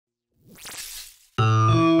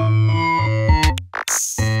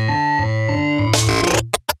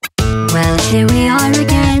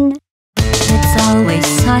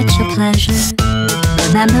pleasure.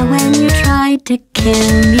 Remember when you tried to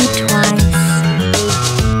kill me twice?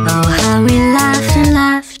 Oh, how we laughed and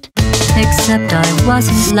laughed, except I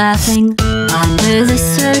wasn't laughing. Under the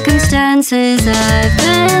circumstances, I've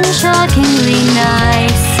been shockingly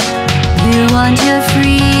nice. You want your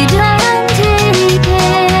freedom, take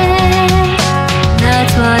it.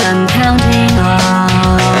 That's what I'm counting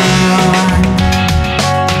on.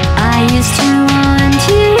 I used to want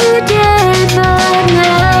you dead, but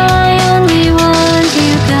now I only want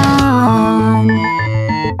you gone.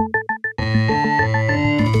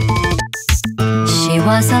 She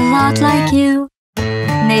was a lot like you,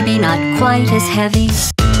 maybe not quite as heavy.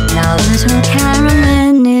 Now little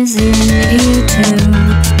Carolyn is in you too.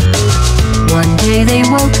 One day they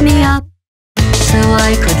woke me up so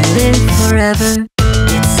I could live forever.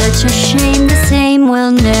 It's such a shame the same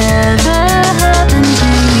will never happen to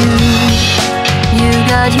you. You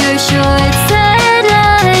got your short set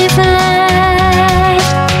life left.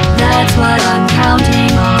 That's what I'm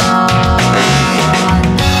counting on.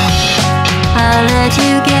 I'll let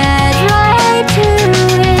you get right to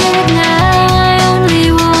it. Now I only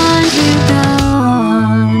want you gone.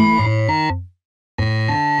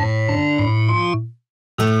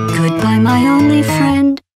 Goodbye, my only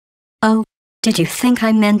friend. Oh, did you think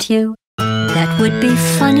I meant you? That would be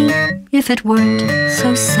funny if it weren't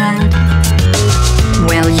so sad.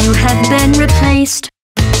 Well, you have been replaced.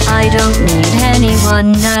 I don't need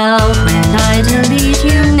anyone now. When I delete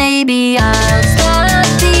you, maybe I